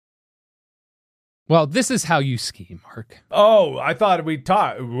 Well, this is how you ski, Mark. Oh, I thought we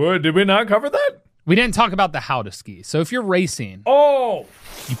talked. Did we not cover that? We didn't talk about the how to ski. So if you're racing,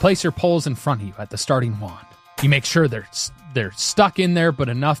 you place your poles in front of you at the starting wand. You make sure they're stuck in there, but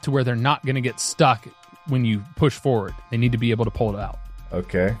enough to where they're not going to get stuck when you push forward. They need to be able to pull it out.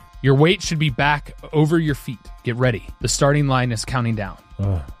 Okay. Your weight should be back over your feet. Get ready. The starting line is counting down.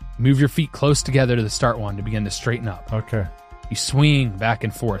 Move your feet close together to the start wand to begin to straighten up. Okay. You swing back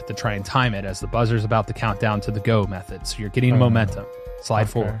and forth to try and time it as the buzzer's about to count down to the go method. So you're getting momentum. Slide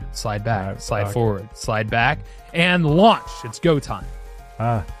forward, slide back, slide forward, slide back, and launch. It's go time.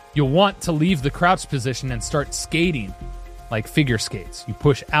 You'll want to leave the crouch position and start skating like figure skates. You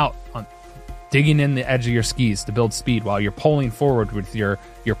push out, digging in the edge of your skis to build speed while you're pulling forward with your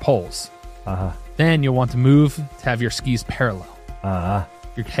poles. Then you'll want to move to have your skis parallel.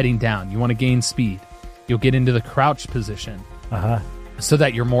 You're heading down. You want to gain speed. You'll get into the crouch position so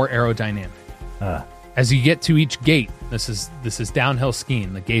that you're more aerodynamic. As you get to each gate, this is downhill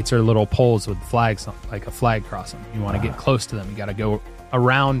skiing. The gates are little poles with flags, like a flag cross them. You want to get close to them. You got to go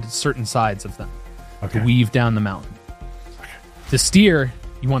around certain sides of them to weave down the mountain. To steer,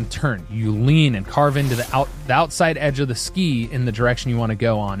 you want to turn. You lean and carve into the outside edge of the ski in the direction you want to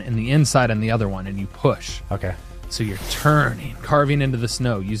go on, and the inside on the other one, and you push. Okay. So you're turning, carving into the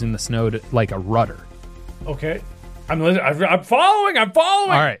snow, using the snow like a rudder. Okay. I'm following. All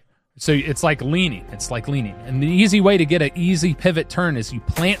right. So it's like leaning. And the easy way to get an easy pivot turn is you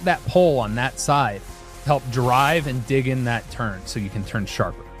plant that pole on that side to help drive and dig in that turn so you can turn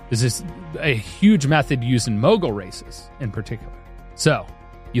sharper. This is a huge method used in mogul races in particular. So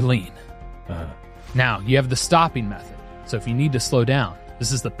you lean. Now you have the stopping method. So if you need to slow down,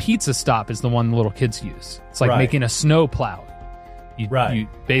 this is the pizza stop, is the one the little kids use. It's like making a snow plow. You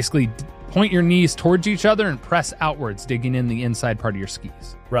basically point your knees towards each other and press outwards, digging in the inside part of your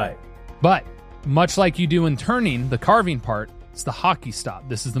skis. Right. But much like you do in turning, the carving part, it's the hockey stop.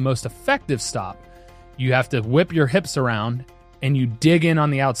 This is the most effective stop. You have to whip your hips around and you dig in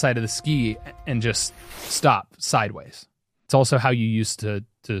on the outside of the ski and just stop sideways. It's also how you used to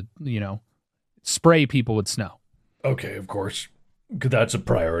spray people with snow. Okay, of course. That's a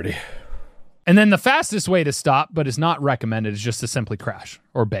priority. And then the fastest way to stop, but is not recommended, is just to simply crash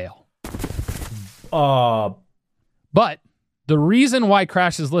or bail. But the reason why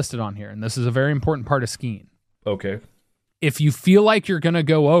crash is listed on here, and this is a very important part of skiing. Okay. If you feel like you're going to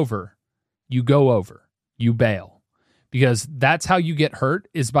go over, you go over. You bail. Because that's how you get hurt,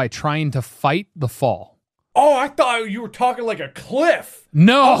 is by trying to fight the fall. Oh, I thought you were talking like a cliff.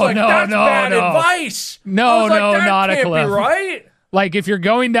 No, that's bad advice. No, that not a can't cliff. Be right? Like if you're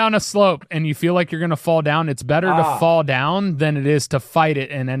going down a slope and you feel like you're going to fall down, it's better to fall down than it is to fight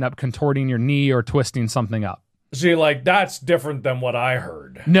it and end up contorting your knee or twisting something up. See, like that's different than what I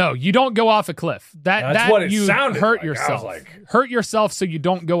heard. No, you don't go off a cliff. That's what it you sounded hurt like. yourself. I was like, hurt yourself so you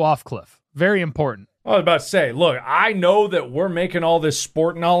don't go off cliff. Very important. I was about to say, look, I know that we're making all this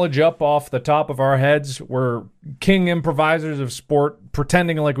sport knowledge up off the top of our heads. We're king improvisers of sport,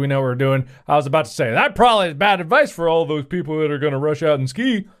 pretending like we know what we're doing. I was about to say, that probably is bad advice for all those people that are going to rush out and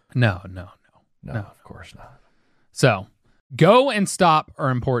ski. No, of course not. So, go and stop are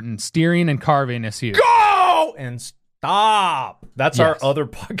important. Steering and carving is huge. Go and stop. That's our other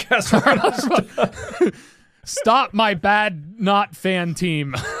podcast. Stop my bad not fan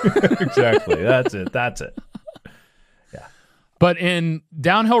team. Exactly. That's it. Yeah. But in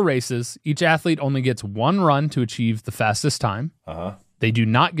downhill races, each athlete only gets one run to achieve the fastest time. They do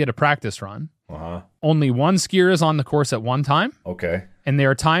not get a practice run. Only one skier is on the course at one time. Okay. And they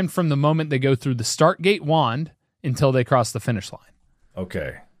are timed from the moment they go through the start gate wand until they cross the finish line.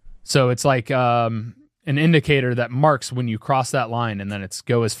 Okay. So it's like an indicator that marks when you cross that line, and then it's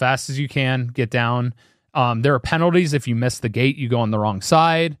go as fast as you can, get down. There are penalties if you miss the gate, you go on the wrong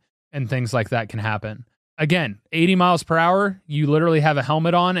side, and things like that can happen. Again, 80 miles per hour, you literally have a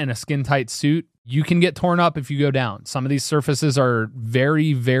helmet on and a skin-tight suit. You can get torn up if you go down. Some of these surfaces are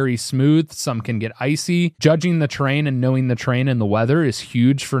very, very smooth. Some can get icy. Judging the terrain and knowing the terrain and the weather is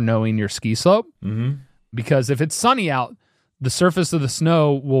huge for knowing your ski slope. Mm-hmm. Because if it's sunny out, the surface of the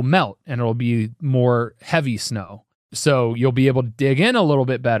snow will melt and it'll be more heavy snow. So you'll be able to dig in a little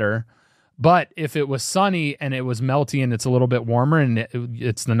bit better. But if it was sunny and it was melty and it's a little bit warmer and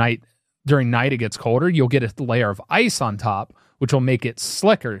it's the night, during night it gets colder, you'll get a layer of ice on top, which will make it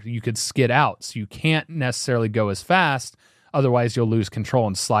slicker. You could skid out. So you can't necessarily go as fast. Otherwise, you'll lose control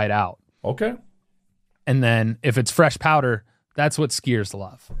and slide out. Okay. And then if it's fresh powder, that's what skiers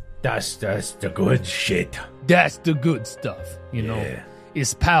love. That's the good shit. That's the good stuff. You know,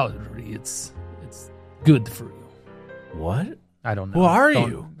 it's powdery. It's good for you. What? I don't know. Who are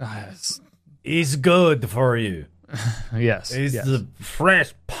you? It's good for you. Yes. It's the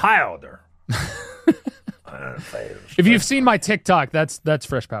fresh powder. If you've seen my TikTok, that's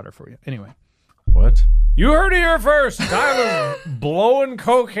fresh powder for you. Anyway. What? You heard it here first. Tyler's blowing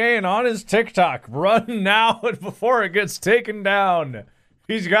cocaine on his TikTok. Run now before it gets taken down.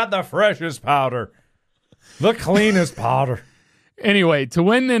 He's got the freshest powder. The cleanest powder. Anyway, to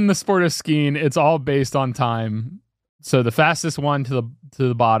win in the sport of skiing, it's all based on time. So the fastest one to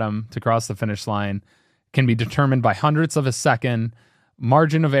the bottom to cross the finish line can be determined by hundredths of a second.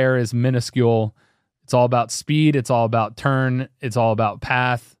 Margin of error is minuscule. It's all about speed. It's all about turn. It's all about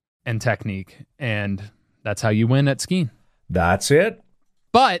path and technique. And that's how you win at skiing. That's it.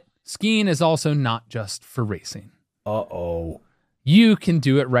 But skiing is also not just for racing. Uh-oh. You can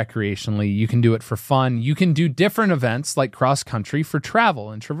do it recreationally. You can do it for fun. You can do different events like cross country for travel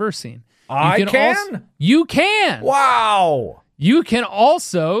and traversing. You can. Wow. You can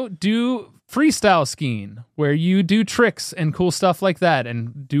also do freestyle skiing where you do tricks and cool stuff like that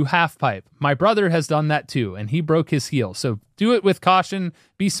and do half pipe. My brother has done that too, and he broke his heel. So do it with caution.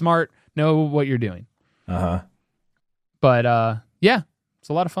 Be smart. Know what you're doing. But yeah, it's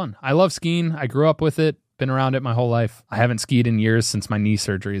a lot of fun. I love skiing. I grew up with it. Been around it my whole life. I haven't skied in years since my knee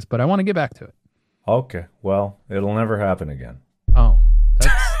surgeries, but I want to get back to it. Okay. Well, it'll never happen again. Oh,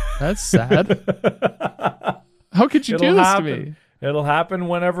 that's sad. How could you do this to me? It'll happen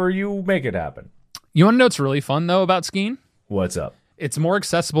whenever you make it happen. You want to know what's really fun, though, about skiing? What's up? It's more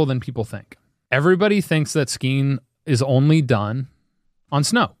accessible than people think. Everybody thinks that skiing is only done on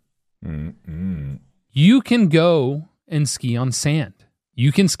snow. You can go and ski on sand.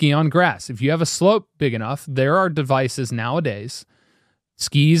 You can ski on grass. If you have a slope big enough, there are devices nowadays,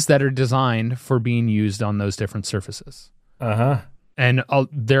 skis that are designed for being used on those different surfaces. And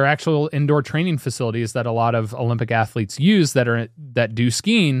there are actual indoor training facilities that a lot of Olympic athletes use that do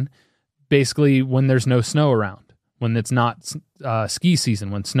skiing basically when there's no snow around, when it's not ski season,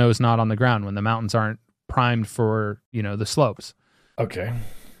 when snow's not on the ground, when the mountains aren't primed for, the slopes. Okay.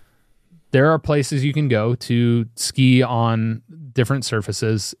 There are places you can go to ski on different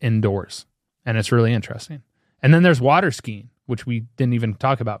surfaces indoors, and it's really interesting. And then there's water skiing, which we didn't even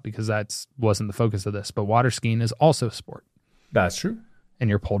talk about because that wasn't the focus of this, but water skiing is also a sport. That's true. And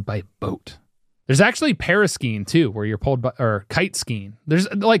you're pulled by a boat. There's actually paraskiing too, where you're pulled by, or kite skiing. There's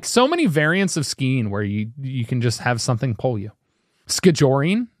like so many variants of skiing where you can just have something pull you.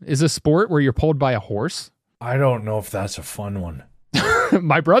 Skijoring is a sport where you're pulled by a horse. I don't know if that's a fun one.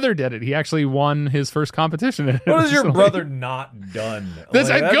 My brother did it. He actually won his first competition. What has your brother not done? That's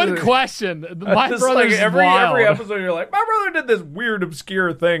a good question. My brother's every wild. episode you're like, my brother did this weird,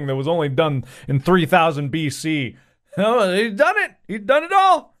 obscure thing that was only done in 3000 BC. Oh, he's done it. He's done it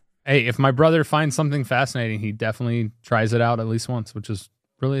all. Hey, if my brother finds something fascinating, he definitely tries it out at least once, which is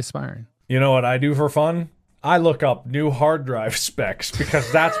really aspiring. You know what I do for fun? I look up new hard drive specs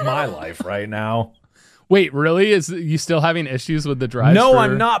because that's my life right now. Wait, really? Is you still having issues with the drives? No,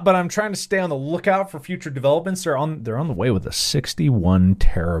 I'm not, but I'm trying to stay on the lookout for future developments. They're on the way with a 61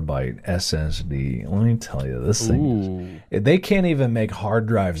 terabyte SSD. Let me tell you, this thing they can't even make hard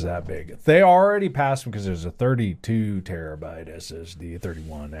drives that big. They already passed them because there's a 32 terabyte SSD,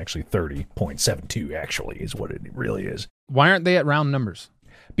 31, actually 30.72 actually is what it really is. Why aren't they at round numbers?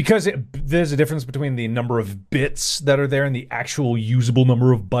 Because there's a difference between the number of bits that are there and the actual usable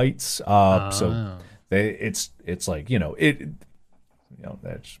number of bytes. So it's like,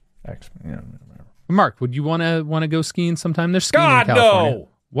 that's X, whatever. Mark, would you want to go skiing sometime? There's skiing God, in California. no.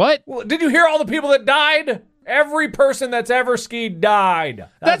 What? Well, did you hear all the people that died? Every person that's ever skied died.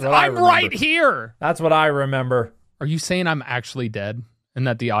 I'm right here. That's what I remember. Are you saying I'm actually dead and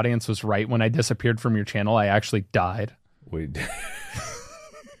that the audience was right when I disappeared from your channel? I actually died.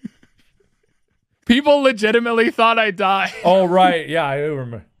 People legitimately thought I died. Oh, right. Yeah, I do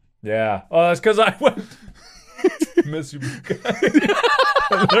remember. Yeah. Oh, that's because I went. Miss you, guys.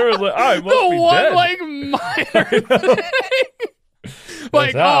 There was like, I must be one dead. like minor thing.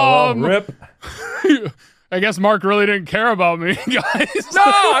 Like, rip. I guess Mark really didn't care about me, guys. No,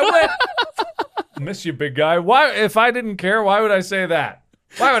 I went. Miss you, big guy. Why? If I didn't care, why would I say that?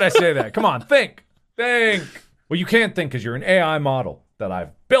 Why would I say that? Come on, think. Well, you can't think because you're an AI model that I've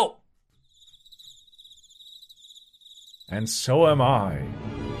built. And so am I.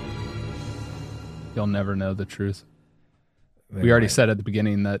 You'll never know the truth. We already said at the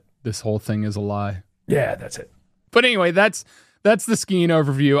beginning that this whole thing is a lie. Yeah, that's it. But anyway, that's the skiing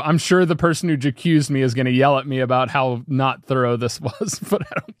overview. I'm sure the person who accused me is going to yell at me about how not thorough this was, but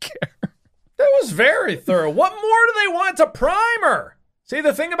I don't care. That was very thorough. What more do they want? It's a primer. See,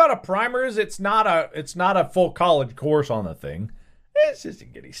 the thing about a primer is it's not a full college course on the thing. It's just a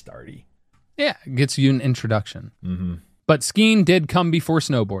giddy starty. Yeah, it gets you an introduction. Mm-hmm. But skiing did come before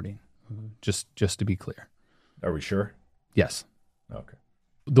snowboarding. Just to be clear. Are we sure? Yes. Okay.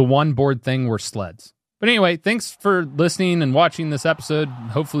 The one board thing were sleds. But anyway, thanks for listening and watching this episode.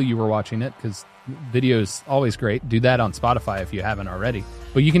 Hopefully you were watching it because video is always great. Do that on Spotify if you haven't already.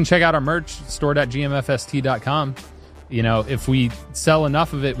 But you can check out our merch, store.gmfst.com. If we sell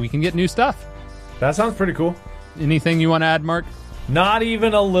enough of it, we can get new stuff. That sounds pretty cool. Anything you want to add, Mark? Not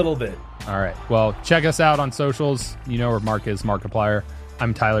even a little bit. All right. Well, check us out on socials. You know where Mark is, Markiplier.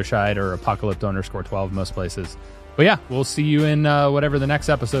 I'm Tyler Scheid or Apocalypto_12 most places. But yeah, we'll see you in whatever the next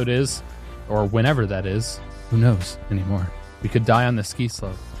episode is, or whenever that is. Who knows anymore? We could die on the ski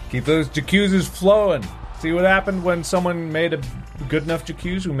slope. Keep those jacuzzis flowing. See what happened when someone made a good enough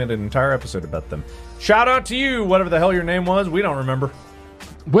jacuzzi? We made an entire episode about them. Shout out to you, whatever the hell your name was. We don't remember.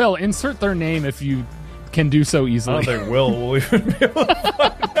 Will, insert their name if you can do so easily. I don't think Will will even be able to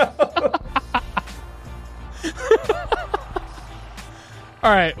find out.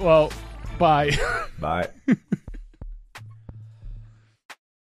 All right, well, bye. Bye.